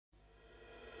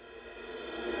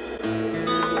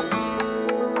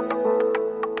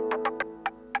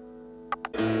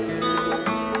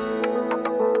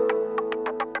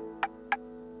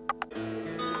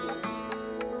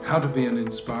How to be an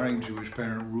inspiring Jewish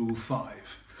parent, Rule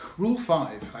 5. Rule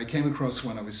 5 I came across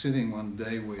when I was sitting one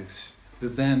day with the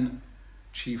then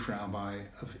chief rabbi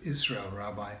of Israel,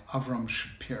 Rabbi Avram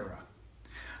Shapira.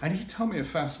 And he told me a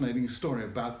fascinating story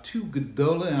about two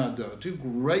Gedolei Hador, two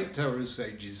great Torah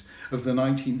sages of the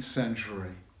 19th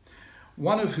century,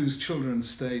 one of whose children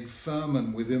stayed firm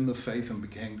and within the faith and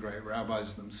became great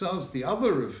rabbis themselves, the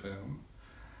other of whom,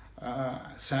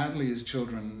 sadly, his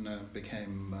children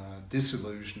became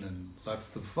disillusioned and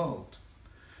left the fold.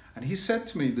 And he said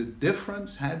to me the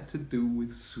difference had to do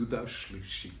with Suda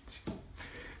Shlishit.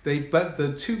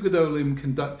 The two Gedolim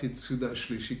conducted Suda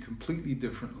Shlishit completely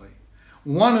differently.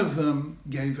 One of them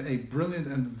gave a brilliant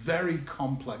and very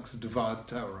complex Dvar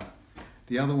Torah.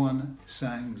 The other one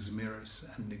sang Zmiris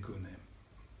and Nigunim.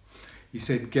 He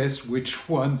said, guess which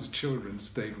one's children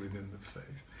stayed within the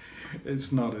faith?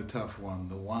 It's not a tough one.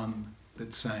 The one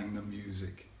that sang the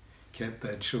music kept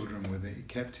their children within, he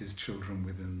kept his children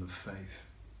within the faith.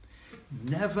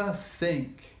 Never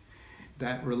think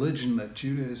that religion, that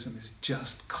Judaism is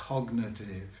just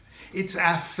cognitive. It's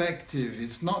affective.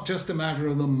 It's not just a matter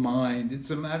of the mind. It's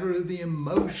a matter of the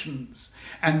emotions.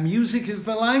 And music is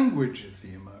the language of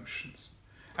the emotions.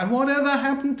 And whatever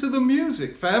happened to the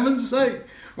music? For heaven's sake,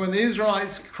 when the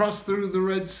Israelites crossed through the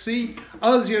Red Sea,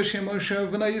 Az Yoshem Moshe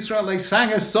V'nai Yisrael, they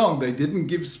sang a song. They didn't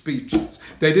give speeches.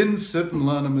 They didn't sit and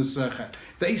learn a Masechet.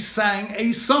 They sang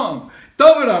a song.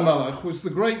 David HaMelech was the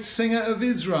great singer of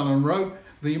Israel and wrote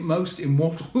the most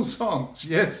immortal songs.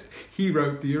 Yes, he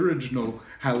wrote the original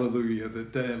Hallelujah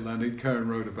that Leonard Cohen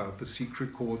wrote about, the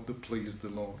secret chord that pleased the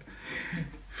Lord.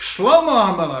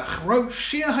 Shlomo HaMelech wrote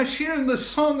Shir HaShirim, the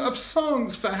Song of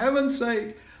Songs. For heaven's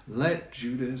sake, let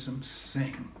Judaism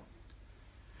sing.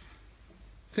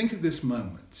 Think of this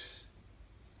moment,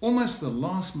 almost the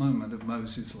last moment of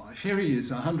Moses' life. Here he is,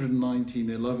 119,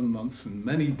 11 months and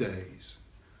many days.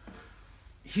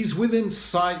 He's within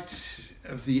sight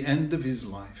of the end of his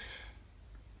life.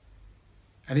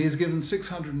 And he has given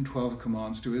 612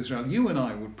 commands to Israel. You and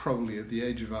I were probably at the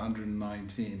age of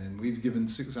 119, and we've given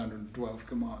 612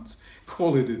 commands.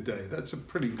 Call it a day. That's a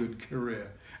pretty good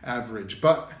career average.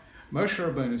 But Moshe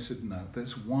Rabbeinu said, no,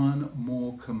 there's one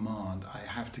more command I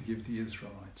have to give the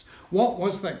Israelites. What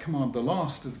was that command? The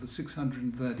last of the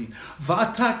 613.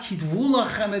 V'ata kitvu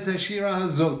lachem et hashira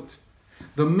hazot.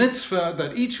 The mitzvah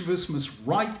that each of us must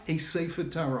write a Sefer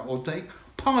Torah, or take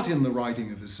part in the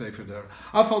writing of a Sefer Torah.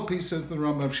 Afal Pi, says the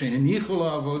Rambam,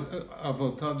 she'henichu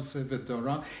avotav Sefer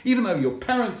Torah, even though your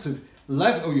parents have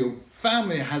left, or your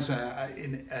family has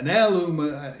an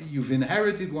heirloom, you've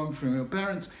inherited one from your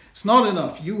parents, it's not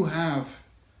enough. You have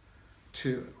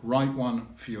to write one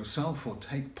for yourself or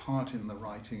take part in the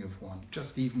writing of one.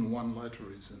 Just even one letter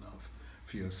is enough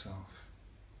for yourself.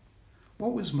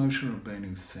 What was Moshe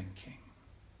Rabbeinu thinking?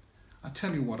 I'll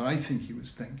tell you what I think he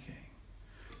was thinking.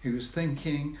 He was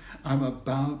thinking, I'm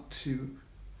about to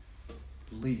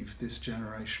leave this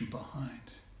generation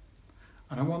behind.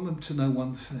 And I want them to know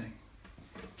one thing.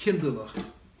 Kinderlach,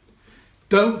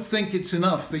 don't think it's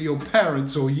enough that your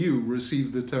parents or you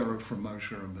received the Torah from Moshe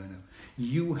Rabbeinu.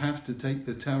 You have to take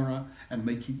the Torah and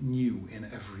make it new in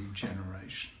every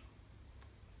generation.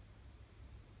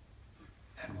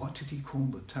 And what did he call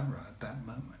the Torah at that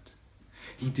moment?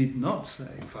 He did not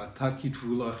say, V'atakitvu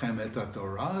lachem et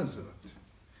haTorah hazot.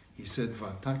 He said,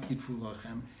 V'atakitvu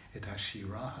lachem et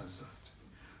hashira hazot.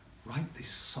 Write this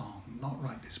song, not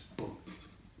write this book.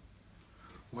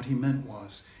 What he meant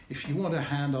was, if you want to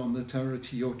hand on the Torah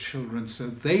to your children so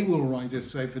they will write a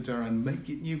Sefer Torah and make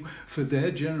it new for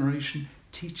their generation,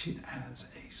 teach it as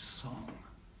a song,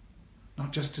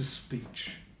 not just a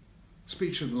speech.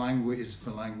 Speech of language is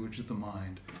the language of the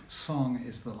mind. Song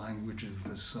is the language of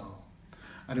the soul.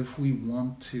 And if we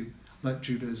want to let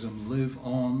Judaism live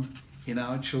on in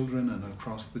our children and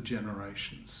across the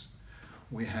generations,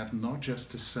 we have not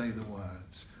just to say the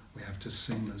words, we have to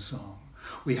sing the song.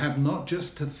 We have not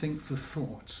just to think the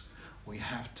thoughts, we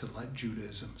have to let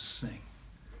Judaism sing.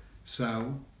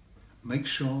 So make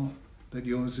sure that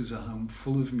yours is a home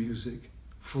full of music,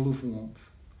 full of warmth,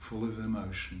 full of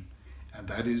emotion. And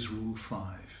that is Rule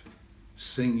 5.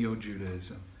 Sing your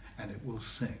Judaism, and it will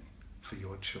sing for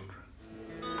your children.